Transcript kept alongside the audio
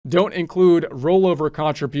Don't include rollover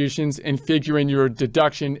contributions in figuring your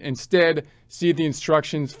deduction. Instead, see the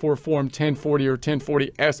instructions for Form 1040 or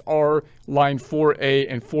 1040 SR, line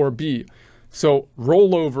 4A and 4B. So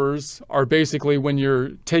rollovers are basically when you're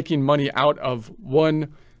taking money out of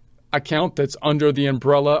one account that's under the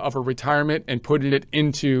umbrella of a retirement and putting it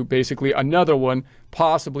into basically another one.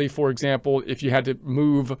 Possibly, for example, if you had to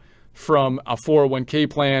move from a 401k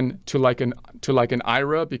plan to like an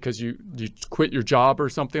IRA because you quit your job or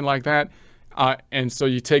something like that. And so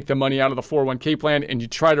you take the money out of the 401k plan and you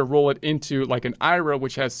try to roll it into like an IRA,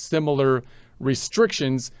 which has similar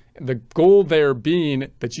restrictions. The goal there being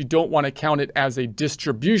that you don't want to count it as a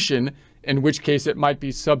distribution, in which case it might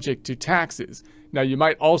be subject to taxes. Now, you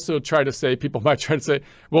might also try to say, people might try to say,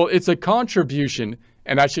 well, it's a contribution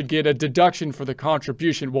and I should get a deduction for the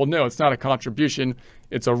contribution. Well, no, it's not a contribution.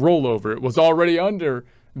 It's a rollover. It was already under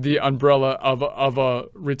the umbrella of a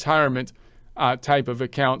retirement type of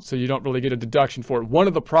account, so you don't really get a deduction for it. One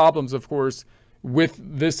of the problems, of course, with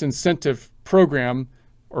this incentive program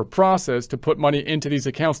or process to put money into these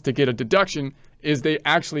accounts to get a deduction is they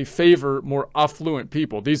actually favor more affluent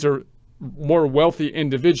people. These are more wealthy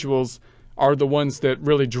individuals are the ones that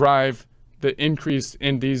really drive the increase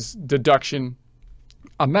in these deduction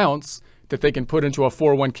amounts that they can put into a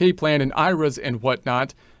 401k plan and IRAs and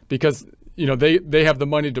whatnot, because you know they have the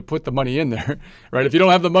money to put the money in there, right? If you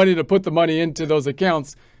don't have the money to put the money into those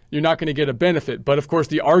accounts, you're not going to get a benefit. But of course,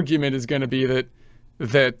 the argument is going to be that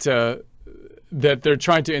they're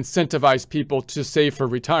trying to incentivize people to save for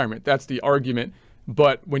retirement. That's the argument.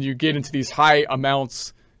 But when you get into these high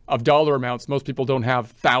amounts of dollar amounts, most people don't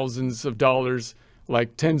have thousands of dollars,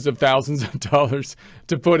 like tens of thousands of dollars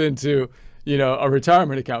to put into, you know, a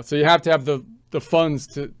retirement account. So you have to have the funds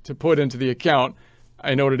to put into the account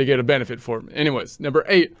in order to get a benefit for them. Anyways, number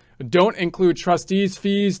 8, don't include trustees'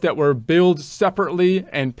 fees that were billed separately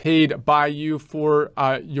and paid by you for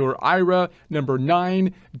your IRA. Number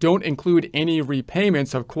 9, don't include any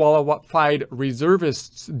repayments of qualified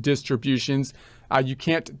reservists distributions. You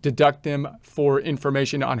can't deduct them. For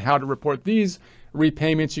information on how to report these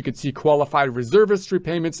repayments, you can see qualified reservist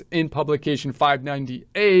repayments in publication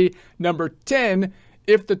 590A. Number 10,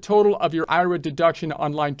 if the total of your IRA deduction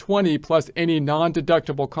on line 20 plus any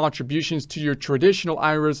non-deductible contributions to your traditional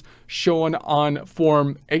IRAs shown on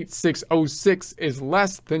Form 8606 is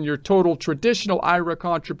less than your total traditional IRA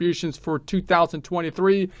contributions for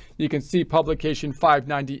 2023, you can see publication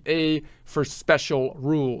 590A for special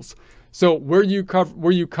rules. So were you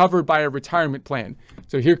covered by a retirement plan?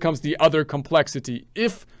 So here comes the other complexity.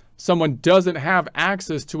 If someone doesn't have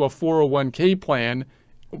access to a 401k plan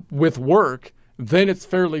with work, then it's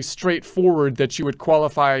fairly straightforward that you would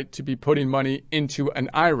qualify to be putting money into an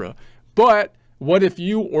IRA. But what if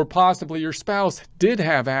you or possibly your spouse did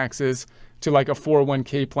have access to like a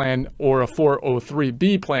 401k plan or a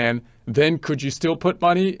 403b plan? Then could you still put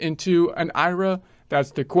money into an IRA?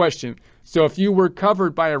 That's the question. So if you were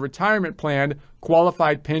covered by a retirement plan,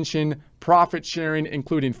 qualified pension, profit sharing,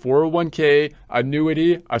 including 401k,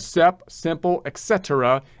 annuity, a SEP, simple,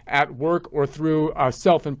 etc., at work or through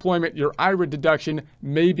self-employment, your IRA deduction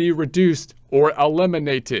may be reduced or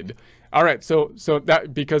eliminated. All right, so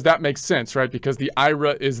that, because that makes sense, right? Because the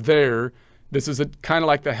IRA is there. This is kind of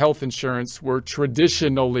like the health insurance where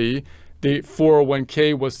traditionally the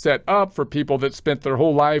 401k was set up for people that spent their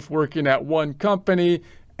whole life working at one company,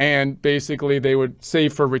 and basically they would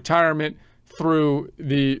save for retirement through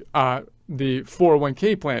the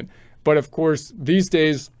 401k plan. But of course, these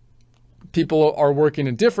days, people are working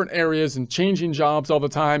in different areas and changing jobs all the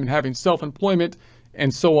time and having self-employment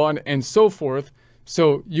and so on and so forth.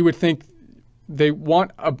 So you would think they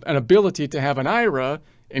want an ability to have an IRA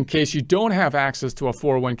in case you don't have access to a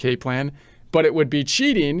 401k plan. But it would be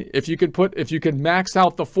cheating if you could max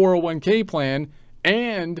out the 401k plan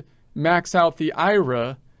and max out the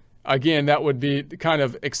IRA. Again, that would be kind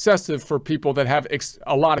of excessive for people that have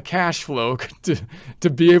a lot of cash flow to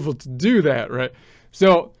be able to do that, right?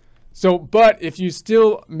 So, but if you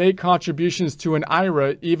still make contributions to an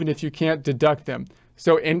IRA, even if you can't deduct them.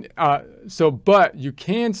 But you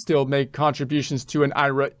can still make contributions to an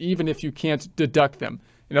IRA even if you can't deduct them.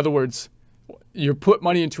 In other words, you put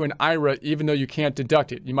money into an IRA even though you can't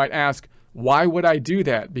deduct it. You might ask, why would I do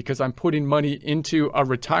that? Because I'm putting money into a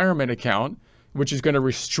retirement account, which is going to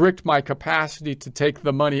restrict my capacity to take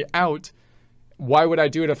the money out. Why would I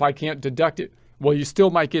do it if I can't deduct it? Well, you still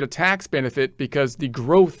might get a tax benefit because the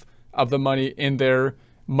growth of the money in there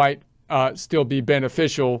might still be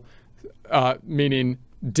beneficial, meaning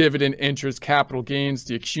dividend interest, capital gains,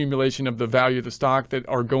 the accumulation of the value of the stock that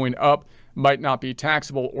are going up might not be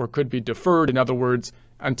taxable or could be deferred, in other words,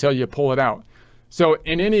 until you pull it out. So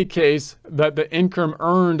in any case, the income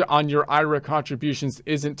earned on your IRA contributions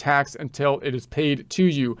isn't taxed until it is paid to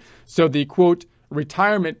you. So the quote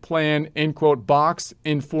retirement plan end quote box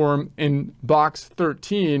in box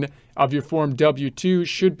 13 of your form W-2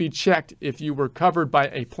 should be checked if you were covered by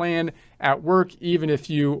a plan at work, even if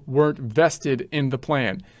you weren't vested in the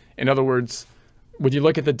plan. In other words, when you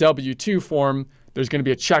look at the W-2 form, there's going to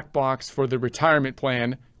be a checkbox for the retirement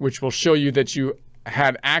plan, which will show you that you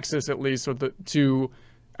had access at least to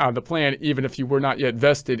the plan, even if you were not yet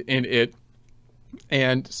vested in it.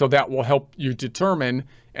 And so that will help you determine,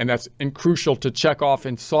 and that's crucial to check off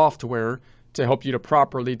in software to help you to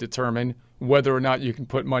properly determine whether or not you can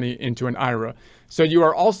put money into an IRA. So you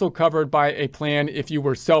are also covered by a plan if you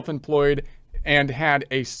were self-employed and had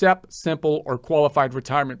a SEP, simple, or qualified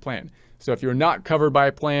retirement plan. So if you're not covered by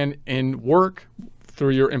a plan in work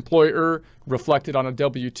through your employer reflected on a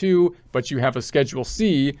W-2, but you have a Schedule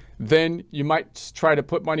C, then you might try to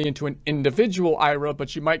put money into an individual IRA,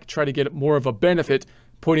 but you might try to get more of a benefit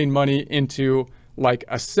putting money into like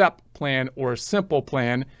a SEP plan or a simple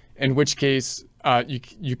plan, in which case,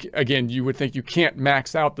 you would think you can't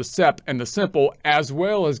max out the SEP and the simple as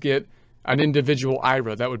well as get an individual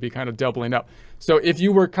IRA. That would be kind of doubling up. So if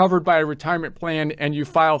you were covered by a retirement plan and you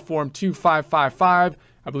file Form 2555,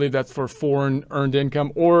 I believe that's for foreign earned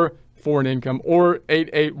income or foreign income, or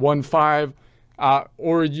 8815,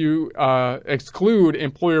 or you exclude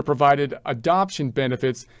employer-provided adoption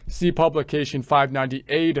benefits, see Publication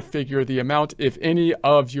 590A to figure the amount, if any,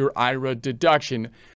 of your IRA deduction.